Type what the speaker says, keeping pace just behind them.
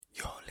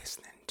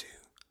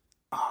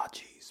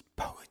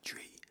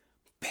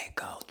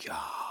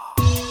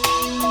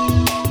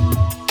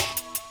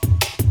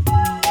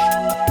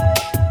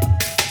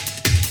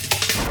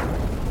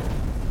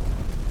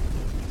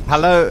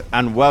Hello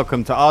and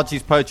welcome to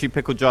Arji's Poetry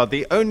Pickle Jar,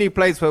 the only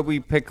place where we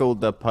pickle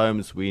the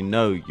poems we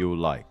know you'll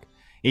like.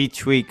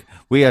 Each week,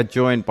 we are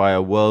joined by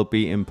a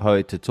world-beating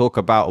poet to talk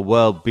about a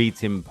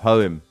world-beating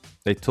poem.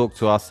 They talk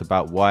to us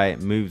about why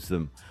it moves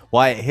them,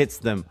 why it hits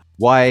them,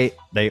 why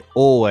they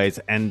always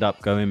end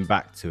up going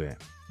back to it.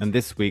 And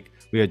this week,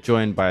 we are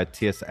joined by a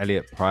T.S.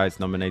 Eliot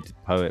Prize-nominated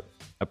poet,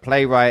 a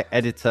playwright,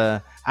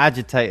 editor,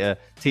 agitator,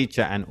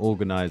 teacher, and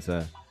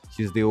organizer.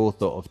 She's the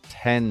author of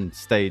 10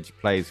 stage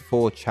plays,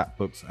 4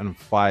 chapbooks, and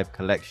 5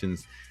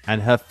 collections.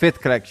 And her 5th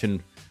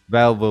collection,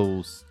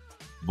 Velvel's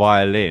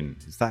Violin.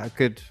 Is that a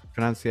good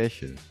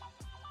pronunciation?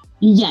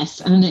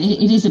 Yes, and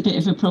it is a bit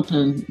of a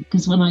problem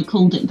because when I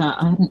called it that,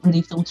 I hadn't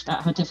really thought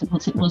about how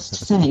difficult it was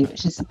to say,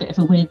 which is a bit of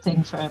a weird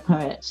thing for a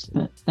poet.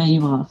 But there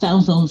you are,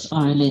 Velvel's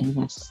Violin,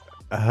 yes.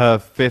 Her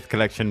 5th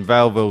collection,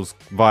 Velvel's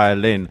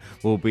Violin,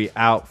 will be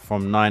out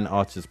from 9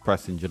 Archers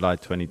Press in July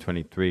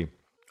 2023.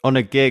 On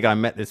a gig, I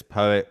met this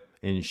poet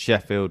in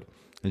Sheffield,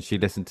 and she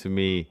listened to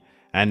me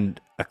and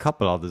a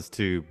couple others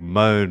to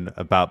moan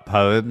about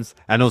poems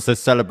and also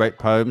celebrate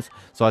poems.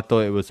 So I thought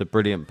it was a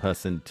brilliant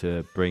person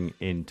to bring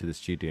into the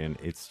studio, and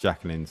it's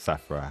Jacqueline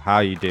Saphra. How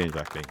are you doing,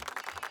 Jacqueline?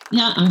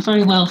 Yeah, I'm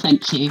very well,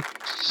 thank you.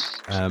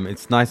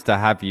 It's nice to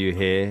have you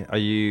here.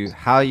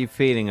 How are you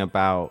feeling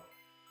about...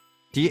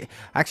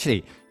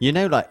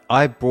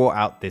 I brought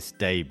out this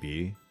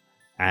debut,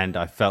 and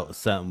I felt a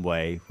certain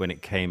way when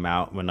it came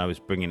out, when I was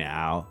bringing it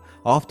out.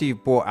 After you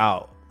brought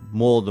out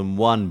more than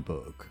one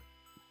book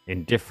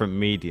in different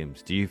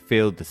mediums, do you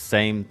feel the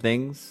same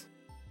things?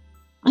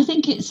 I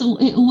think it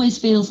always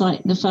feels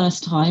like the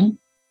first time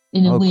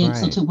in a weird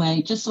sort of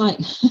way, just like,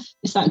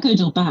 is that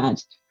good or bad?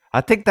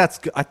 I think that's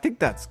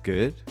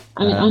good.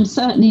 I mean, I'm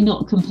certainly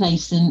not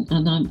complacent,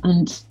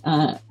 and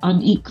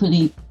I'm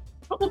equally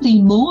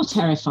probably more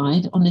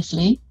terrified,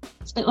 honestly.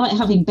 It's a bit like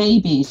having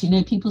babies. You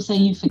know, people say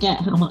you forget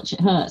how much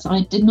it hurts.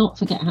 I did not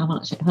forget how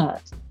much it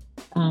hurt.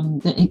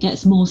 That it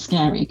gets more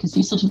scary because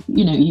you sort of,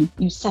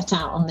 you set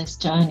out on this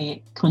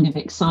journey kind of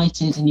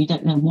excited and you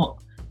don't know what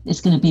it's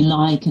going to be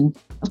like. And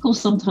of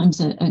course, sometimes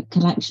a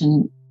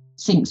collection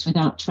sinks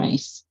without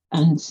trace,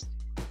 and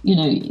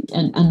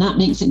that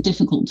makes it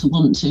difficult to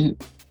want to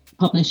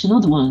publish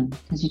another one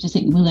because you just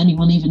think, will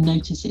anyone even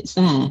notice it's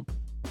there?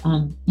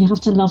 You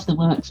have to love the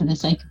work for the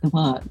sake of the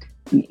work,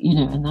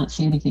 and that's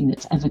the only thing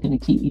that's ever going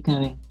to keep you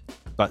going.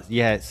 But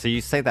yeah, so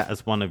you say that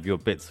as one of your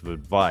bits of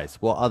advice.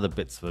 What other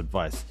bits of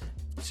advice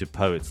to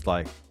poets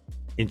like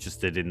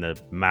interested in the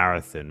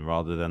marathon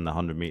rather than the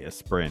 100-meter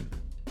sprint?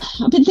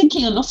 I've been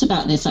thinking a lot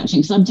about this actually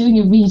because I'm doing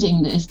a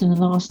reading that is going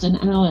to last an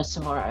hour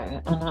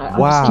tomorrow, and I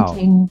was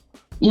thinking,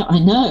 yeah, I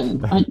know.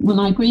 When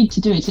I agreed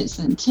to do it, it's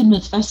the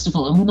Teignmouth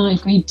Festival, and when I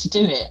agreed to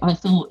do it, I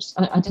thought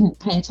I didn't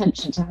pay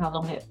attention to how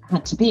long it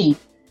had to be,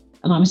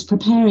 and I was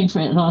preparing for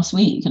it last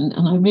week, and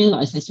I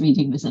realised this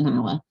reading was an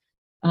hour,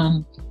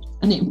 and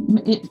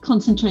it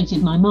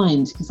concentrated my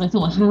mind because I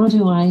thought,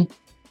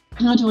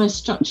 how do I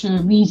structure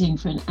a reading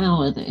for an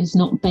hour that is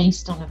not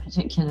based on a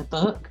particular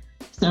book?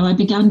 So I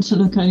began to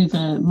look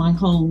over my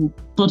whole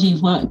body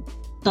of work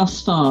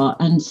thus far,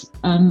 and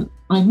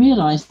I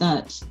realised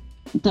that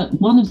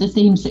one of the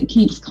themes that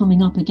keeps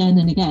coming up again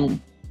and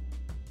again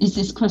is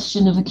this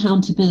question of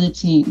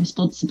accountability,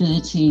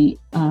 responsibility,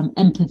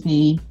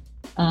 empathy,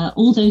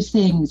 all those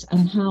things,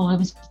 and how I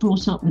was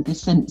brought up with the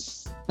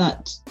sense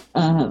that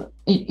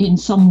in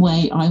some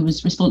way I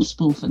was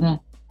responsible for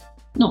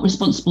not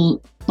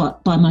responsible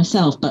but by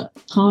myself, but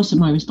part of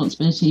my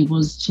responsibility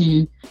was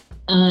to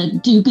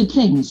do good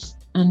things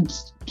and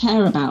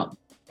care about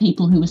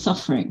people who were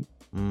suffering.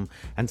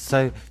 And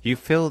so you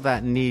feel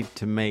that need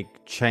to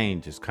make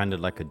change is kind of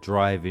like a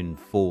driving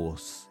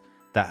force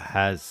that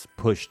has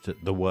pushed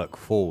the work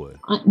forward.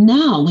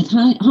 Now, with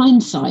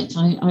hindsight,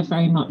 I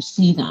very much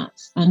see that.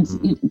 And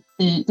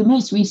the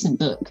most recent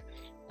book,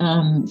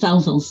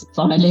 Velvel's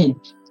Violin,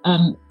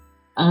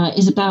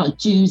 is about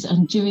Jews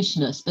and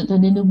Jewishness, but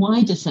then in a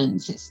wider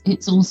sense,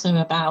 it's also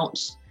about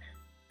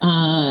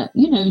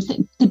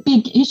the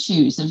big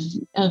issues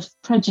of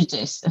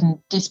prejudice and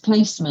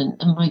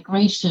displacement and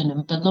migration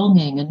and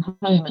belonging and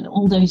home and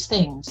all those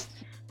things.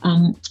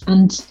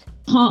 And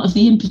part of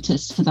the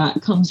impetus for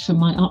that comes from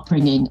my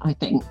upbringing, I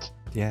think.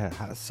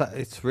 Yeah, so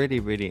it's really,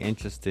 really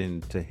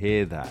interesting to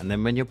hear that. And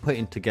then when you're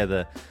putting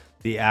together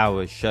the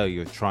hour show,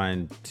 you're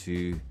trying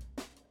to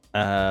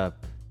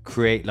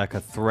create like a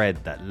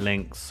thread that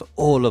links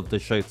all of the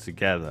shows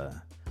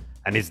together.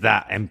 And is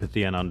that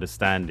empathy and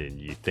understanding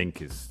you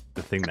think is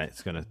the thing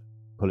that's going to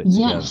pull it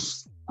together?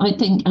 Yes, I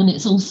think. And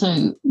it's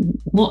also,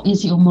 what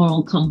is your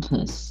moral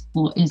compass?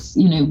 What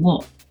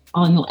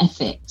are your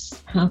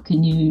ethics? How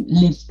can you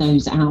live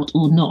those out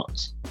or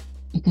not?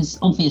 Because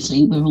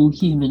obviously we're all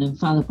human and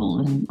fallible,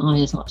 and I,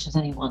 as much as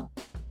anyone,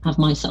 have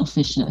my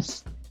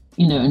selfishness,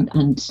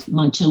 and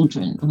my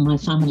children and my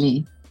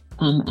family.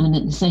 And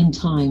at the same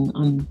time,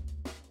 I'm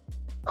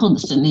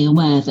constantly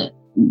aware that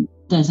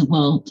there's a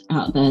world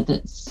out there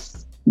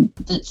that's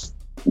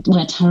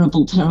where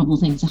terrible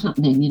things are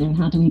happening.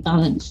 How do we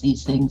balance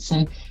these things?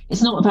 So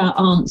it's not about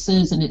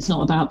answers, and it's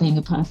not about being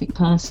a perfect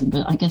person,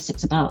 but I guess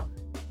it's about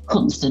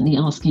constantly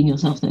asking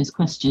yourself those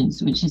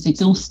questions, which is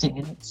exhausting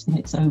in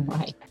its own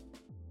way.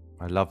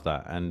 I love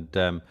that.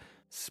 And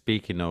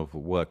speaking of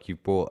work, you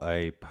brought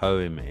a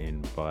poem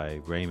in by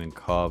Raymond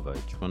Carver. Do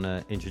you want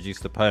to introduce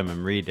the poem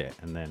and read it?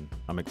 And then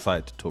I'm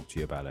excited to talk to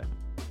you about it.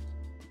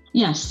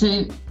 Yes,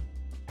 so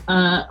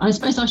I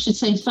suppose I should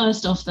say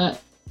first off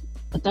that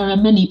there are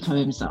many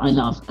poems that I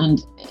love,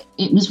 and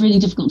it was really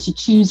difficult to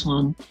choose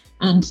one.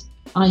 And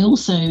I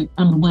also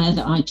am aware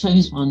that I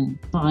chose one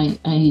by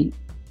a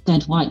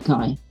dead white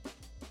guy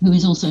who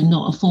is also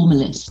not a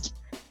formalist.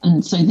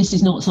 And so this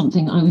is not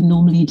something I would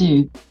normally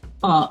do.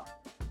 But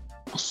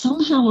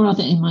somehow or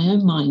other in my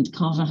own mind,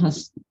 Carver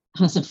has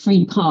a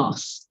free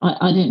pass.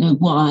 I don't know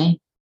why.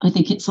 I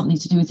think it's something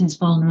to do with his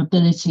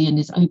vulnerability and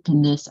his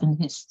openness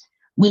and his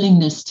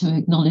willingness to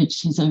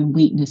acknowledge his own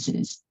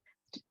weaknesses.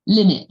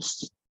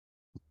 Limits.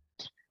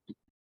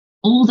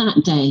 All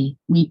that day,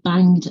 we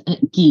banged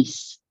at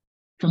geese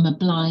from a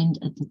blind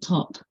at the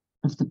top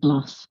of the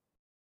bluff,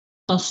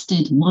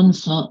 busted one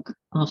flock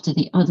after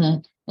the other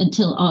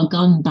until our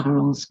gun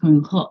barrels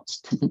grew hot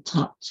to the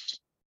touch.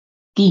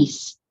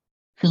 Geese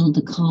filled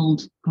the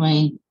cold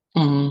grey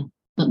air,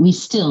 but we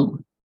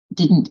still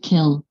didn't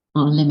kill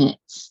our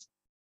limits.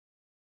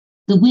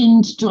 The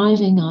wind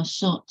driving our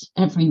shot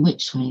every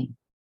which way.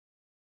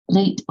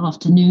 Late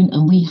afternoon,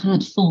 and we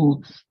had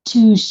 4,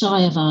 too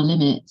shy of our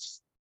limits.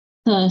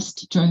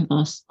 Thirst drove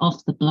us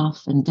off the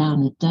bluff and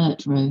down a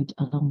dirt road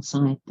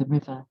alongside the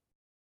river.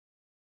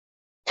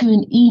 To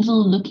an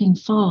evil-looking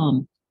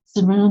farm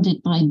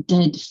surrounded by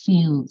dead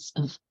fields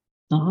of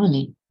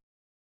barley,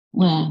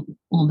 where,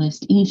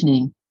 almost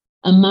evening,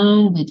 a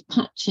man with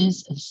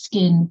patches of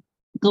skin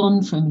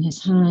gone from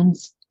his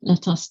hands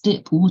let us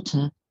dip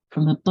water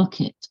from a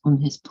bucket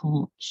on his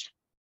porch.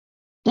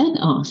 Then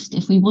asked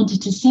if we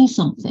wanted to see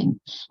something,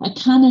 a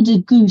Canada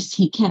goose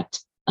he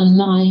kept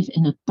alive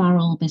in a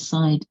barrel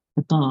beside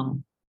the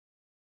barn.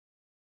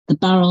 The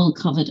barrel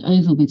covered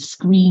over with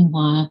screen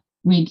wire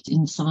rigged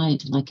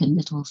inside like a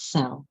little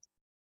cell.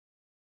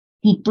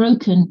 He'd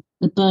broken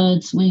the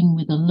bird's wing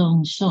with a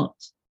long shot,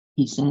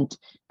 he said,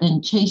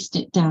 then chased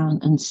it down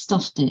and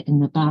stuffed it in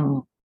the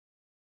barrel.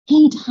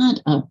 He'd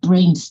had a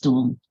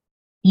brainstorm.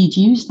 He'd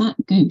used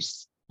that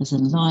goose as a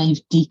live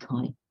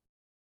decoy.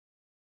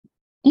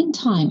 In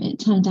time, it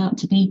turned out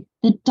to be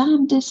the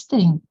damnedest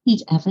thing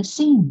he'd ever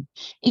seen.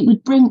 It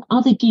would bring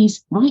other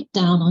geese right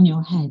down on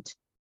your head,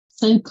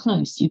 so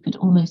close you could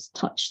almost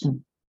touch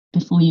them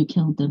before you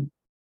killed them.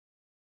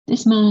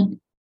 This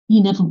man,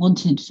 he never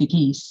wanted for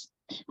geese,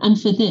 and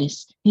for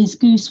this, his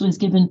goose was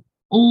given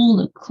all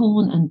the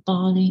corn and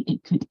barley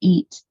it could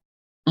eat,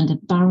 and a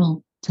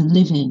barrel to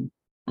live in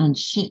and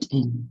shit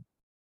in.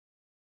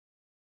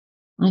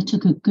 I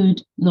took a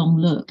good long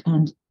look,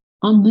 and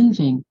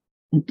unmoving,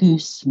 the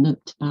goose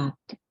looked back,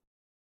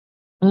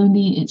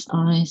 only its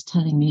eyes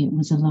telling me it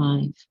was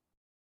alive.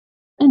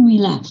 Then we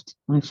left,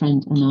 my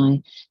friend and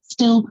I,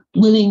 still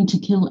willing to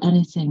kill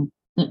anything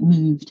that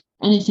moved,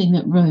 anything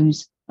that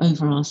rose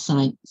over our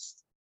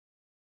sights.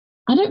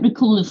 I don't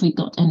recall if we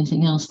got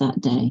anything else that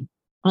day.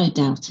 I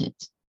doubt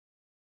it.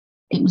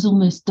 It was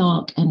almost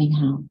dark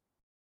anyhow.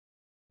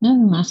 No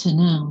matter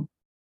now.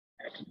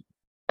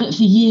 But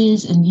for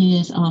years and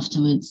years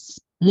afterwards,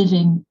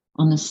 living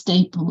on a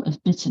staple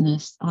of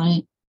bitterness,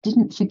 I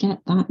didn't forget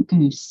that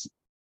goose.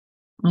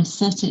 I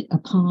set it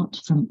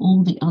apart from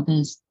all the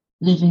others,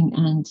 living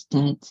and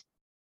dead.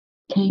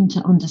 Came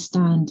to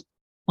understand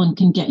one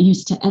can get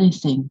used to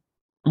anything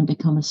and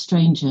become a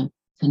stranger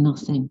to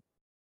nothing.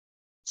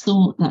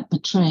 Saw that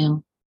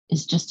betrayal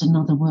is just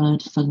another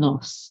word for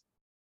loss,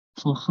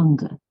 for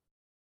hunger.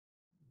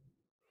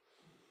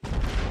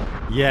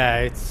 Yeah,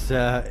 it's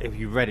if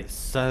you read it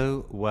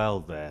so well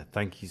there.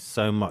 Thank you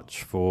so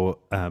much for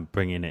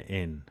bringing it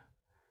in.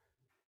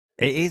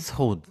 It is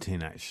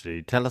haunting,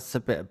 actually. Tell us a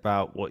bit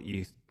about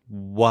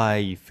why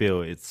you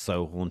feel it's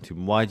so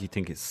haunting. Why do you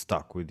think it's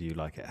stuck with you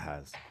like it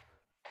has?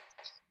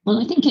 Well,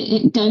 I think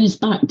it goes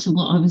back to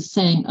what I was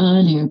saying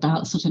earlier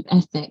about sort of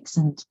ethics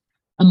and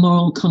a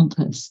moral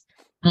compass.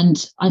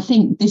 And I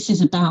think this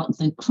is about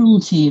the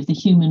cruelty of the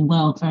human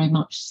world, very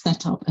much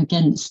set up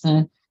against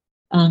the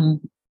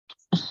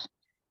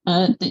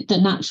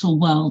natural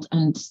world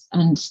and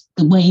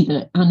the way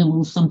that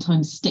animals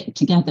sometimes stick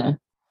together.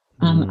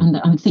 And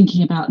I'm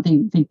thinking about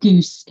the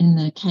goose in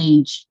the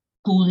cage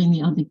calling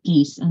the other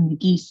geese, and the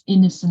geese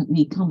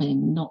innocently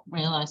coming, not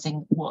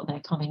realizing what they're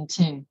coming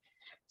to.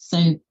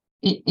 So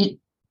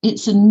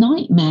it's a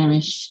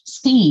nightmarish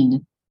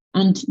scene,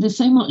 and there's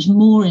so much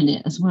more in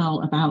it as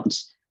well about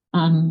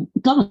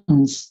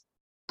guns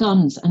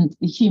and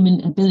the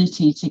human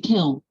ability to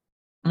kill.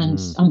 And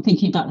I'm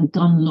thinking about the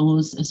gun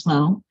laws as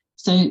well.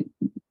 So,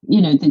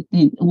 you know,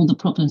 all the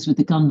problems with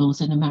the gun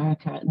laws in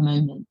America at the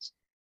moment.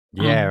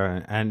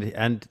 Yeah,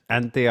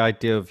 and the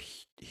idea of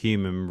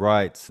human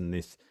rights and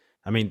this.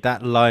 I mean,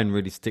 that line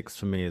really sticks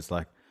for me. Is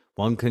like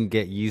one can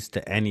get used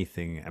to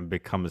anything and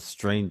become a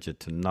stranger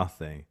to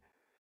nothing.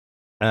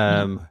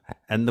 And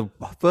the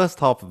first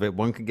half of it,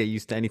 one can get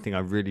used to anything. I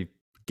really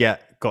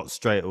got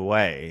straight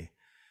away.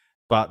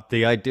 But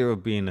the idea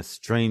of being a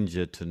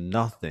stranger to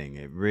nothing,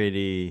 it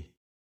really,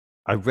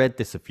 I read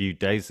this a few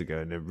days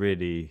ago, and I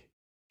really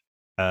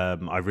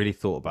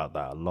thought about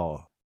that a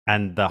lot.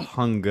 And the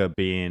hunger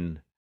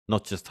being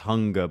not just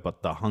hunger,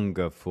 but the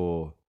hunger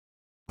for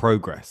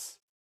progress,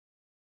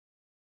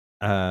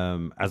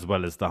 as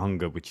well as the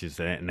hunger, which is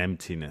an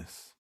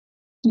emptiness.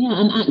 Yeah,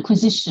 and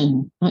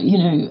acquisition,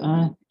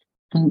 and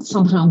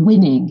somehow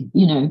winning.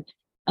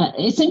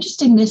 It's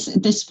interesting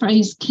this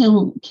phrase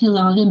 "kill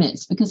our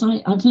limits" because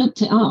I've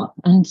looked it up,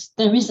 and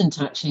there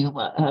isn't actually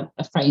a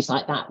phrase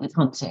like that with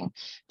hunting,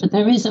 but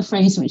there is a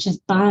phrase which is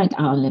 "bag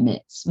our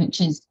limits,"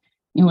 which is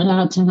you're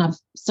allowed to have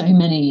so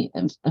many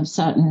of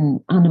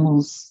certain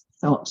animals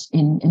shot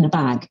in a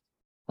bag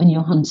when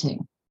you're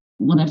hunting,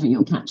 whatever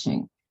you're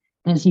catching.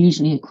 There's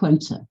usually a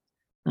quota,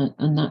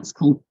 and that's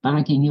called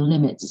bagging your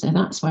limits. So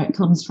that's where it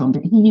comes from.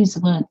 But he used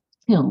the word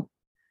kill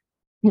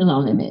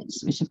our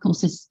limits, which of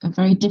course is a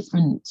very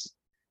different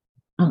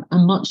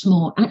and much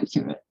more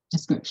accurate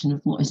description of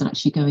what is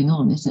actually going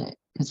on, isn't it?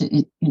 Because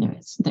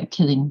they're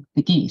killing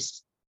the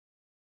geese.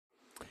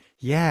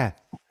 Yeah,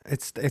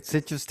 it's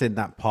interesting,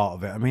 that part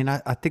of it. I mean,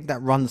 I think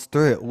that runs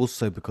through it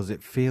also because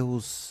it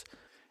feels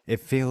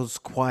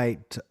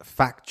quite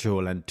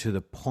factual and to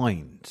the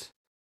point,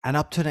 and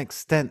up to an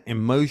extent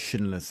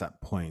emotionless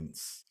at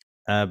points.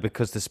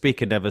 Because the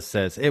speaker never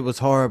says it was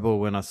horrible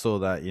when I saw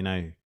that,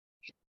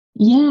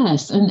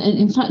 Yes, and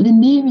in fact, the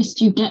nearest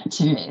you get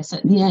to it is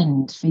at the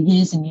end, for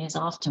years and years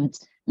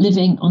afterwards,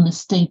 living on the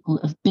staple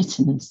of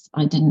bitterness.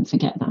 I didn't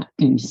forget that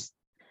goose.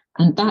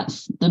 And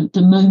that's the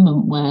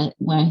moment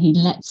where he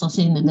lets us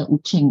in a little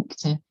chink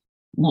to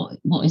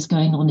what is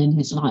going on in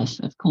his life.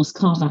 Of course,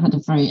 Carver had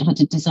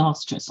a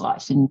disastrous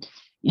life, and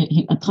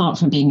apart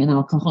from being an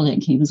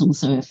alcoholic, he was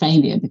also a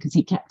failure because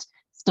he kept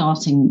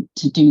starting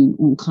to do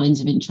all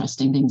kinds of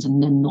interesting things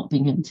and then not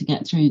being able to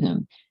get through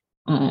them.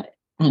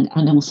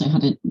 And also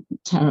had a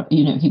terror,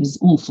 he was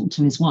awful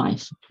to his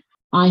wife.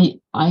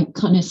 I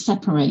kind of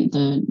separate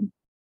the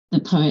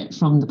poet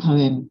from the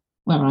poem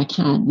where I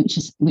can, which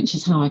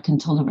is how I can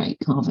tolerate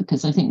Carver,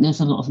 because I think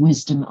there's a lot of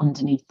wisdom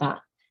underneath that.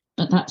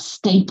 But that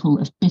staple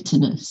of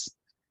bitterness,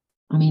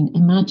 I mean,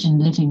 imagine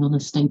living on a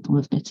staple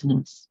of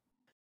bitterness.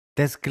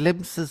 There's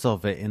glimpses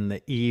of it in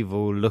the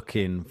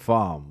evil-looking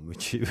farm,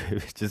 which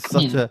is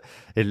such a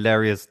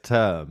hilarious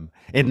term,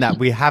 in that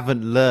we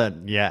haven't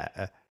learned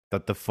yet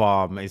that the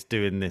farm is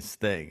doing this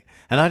thing.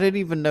 And I don't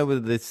even know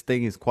whether this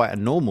thing is quite a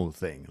normal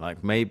thing.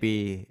 Like,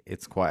 maybe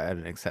it's quite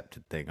an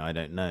accepted thing. I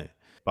don't know.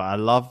 But I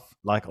love,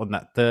 like, on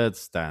that third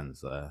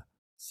stanza,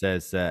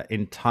 says,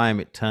 in time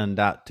it turned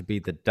out to be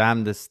the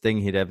damnedest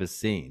thing he'd ever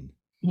seen.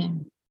 Yeah.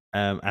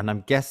 And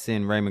I'm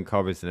guessing Raymond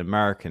Carver is an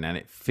American, and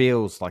it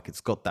feels like it's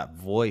got that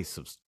voice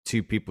of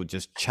two people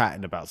just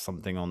chatting about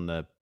something on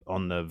the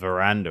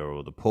veranda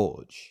or the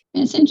porch.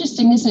 It's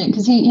interesting, isn't it?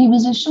 Because he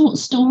was a short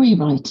story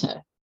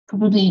writer,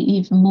 probably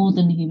even more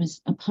than he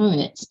was a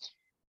poet.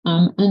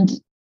 And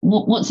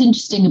what's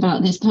interesting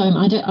about this poem,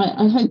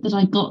 I hope that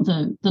I got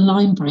the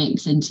line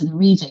breaks into the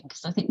reading,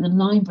 because I think the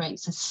line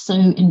breaks are so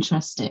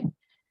interesting,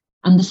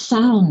 and the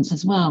sounds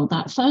as well.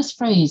 That first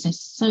phrase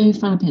is so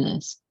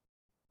fabulous.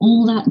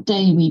 All that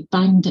day we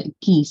banged at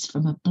geese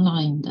from a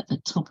blind at the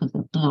top of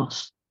the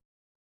bluff.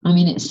 I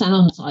mean, it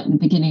sounds like the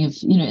beginning of,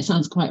 it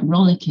sounds quite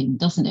rollicking,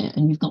 doesn't it?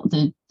 And you've got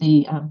the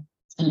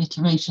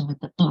alliteration with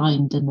the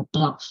blind and the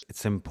bluff.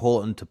 It's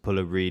important to pull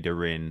a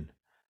reader in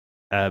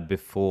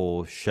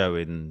before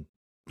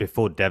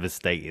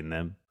devastating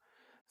them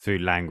through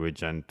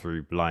language and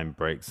through line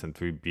breaks and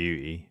through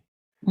beauty.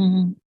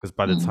 Because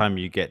by the time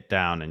you get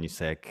down and you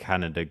say a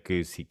Canada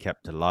goose he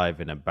kept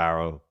alive in a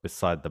barrel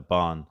beside the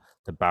barn,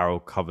 the barrel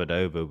covered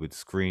over with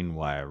screen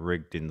wire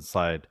rigged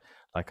inside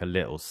like a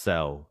little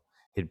cell.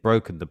 He'd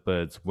broken the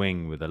bird's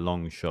wing with a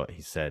long shot,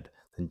 he said,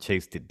 then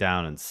chased it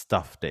down and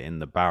stuffed it in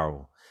the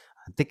barrel.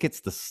 I think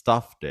it's the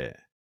stuffed it.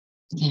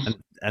 Yeah.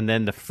 And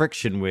then the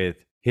friction with,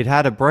 he'd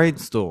had a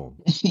brainstorm.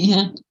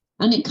 Yeah.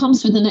 And it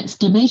comes with an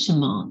exclamation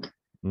mark.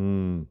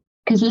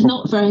 Because there's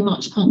not very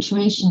much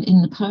punctuation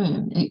in the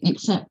poem,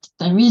 except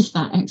there is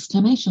that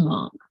exclamation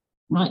mark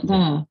right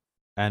there.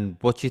 And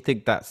what do you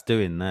think that's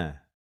doing there?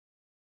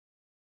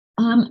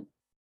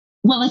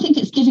 Well, I think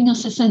it's giving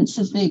us a sense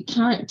of the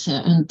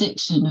character and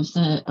diction of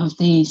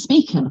the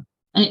speaker.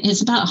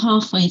 It's about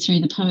halfway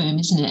through the poem,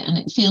 isn't it? And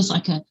it feels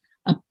like a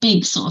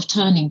big sort of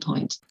turning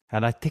point.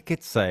 And I think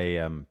it's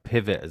a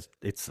pivot.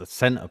 It's a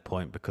center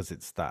point, because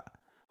it's that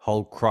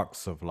whole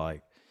crux of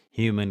like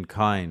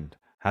humankind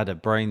had a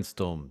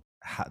brainstorm.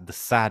 The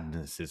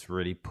sadness is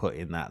really put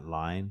in that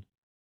line.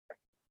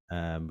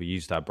 We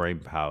used our brain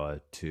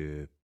power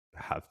to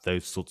have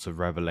those sorts of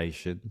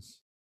revelations.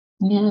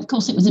 Yeah, of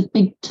course, it was a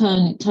big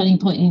turning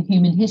point in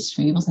human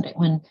history, wasn't it?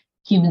 When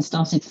humans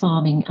started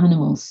farming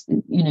animals,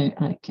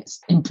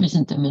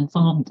 imprisoned them and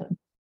farmed them.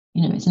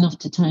 It's enough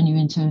to turn you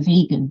into a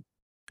vegan.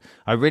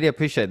 I really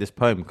appreciate this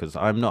poem because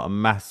I'm not a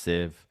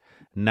massive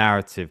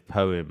narrative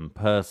poem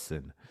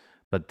person,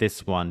 but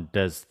this one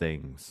does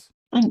things.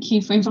 Thank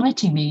you for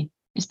inviting me.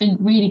 It's been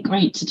really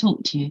great to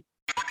talk to you.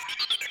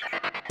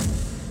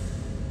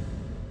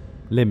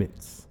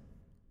 Limits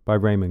by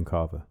Raymond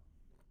Carver.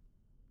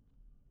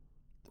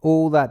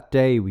 All that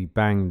day we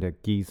banged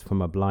at geese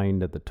from a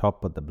blind at the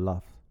top of the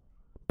bluff,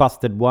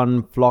 busted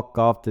one flock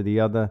after the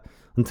other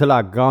until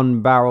our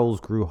gun barrels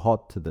grew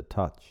hot to the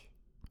touch.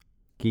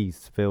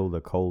 Geese fill the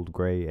cold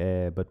grey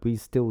air, but we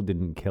still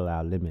didn't kill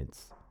our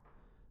limits.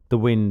 The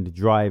wind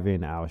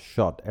driving our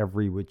shot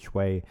every which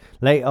way.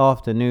 Late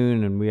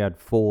afternoon, and we had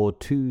 4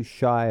 too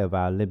shy of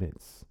our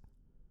limits.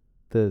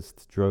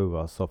 Thirst drove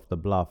us off the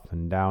bluff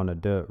and down a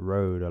dirt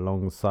road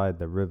alongside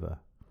the river,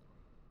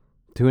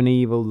 to an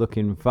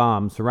evil-looking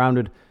farm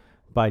surrounded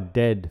by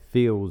dead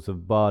fields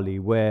of barley,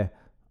 where,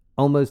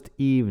 almost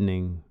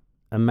evening,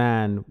 a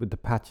man with the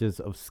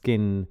patches of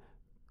skin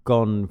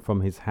gone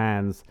from his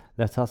hands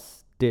let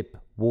us dip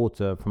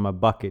water from a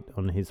bucket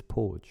on his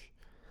porch,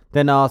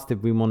 then asked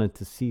if we wanted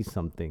to see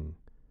something.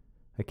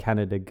 A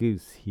Canada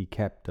goose he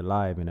kept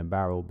alive in a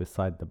barrel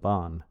beside the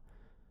barn,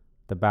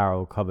 the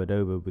barrel covered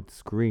over with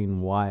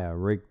screen wire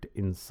rigged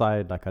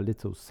inside like a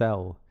little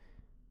cell.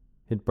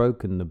 He'd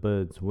broken the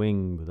bird's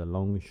wing with a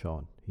long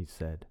shot, he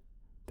said,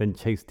 then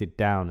chased it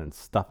down and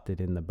stuffed it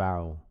in the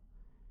barrel.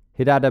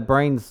 He'd had a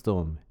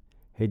brainstorm.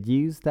 He'd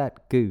used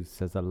that goose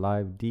as a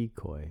live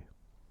decoy.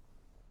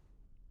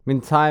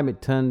 In time,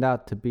 it turned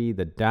out to be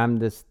the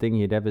damnedest thing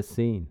he'd ever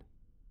seen.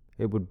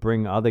 It would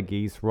bring other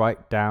geese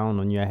right down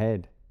on your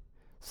head,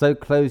 so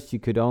close you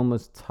could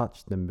almost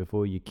touch them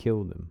before you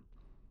killed them.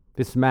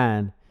 This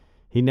man,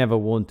 he never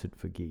wanted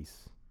for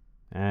geese,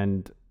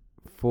 and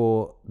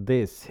for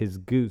this his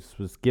goose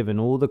was given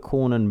all the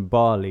corn and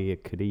barley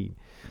it could eat,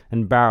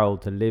 and barrel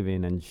to live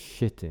in and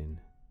shit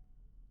in.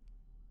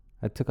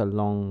 I took a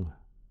long,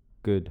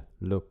 good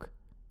look,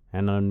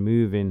 and on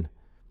moving,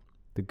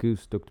 the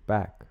goose looked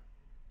back,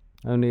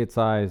 only its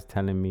eyes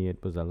telling me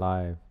it was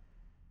alive.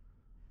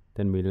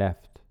 Then we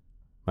left,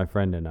 my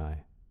friend and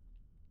I,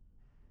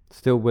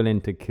 still willing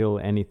to kill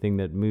anything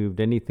that moved,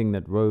 anything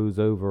that rose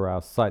over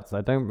our sights. I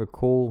don't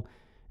recall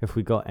if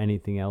we got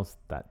anything else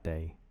that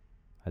day.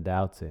 I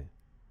doubt it.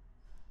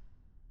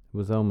 It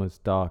was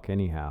almost dark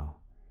anyhow.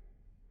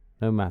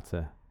 No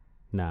matter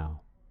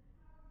now.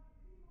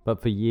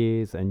 But for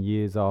years and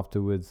years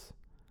afterwards,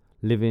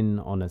 living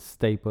on a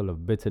staple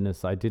of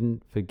bitterness, I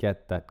didn't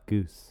forget that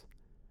goose.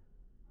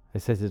 I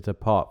set it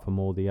apart from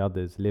all the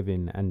others,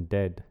 living and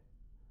dead.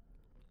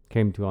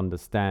 Came to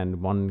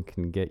understand one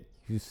can get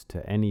used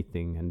to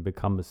anything and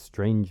become a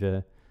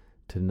stranger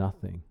to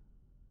nothing.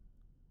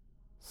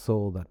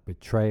 Saw that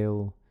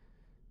betrayal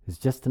is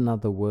just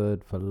another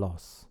word for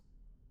loss,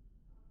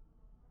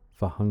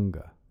 for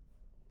hunger.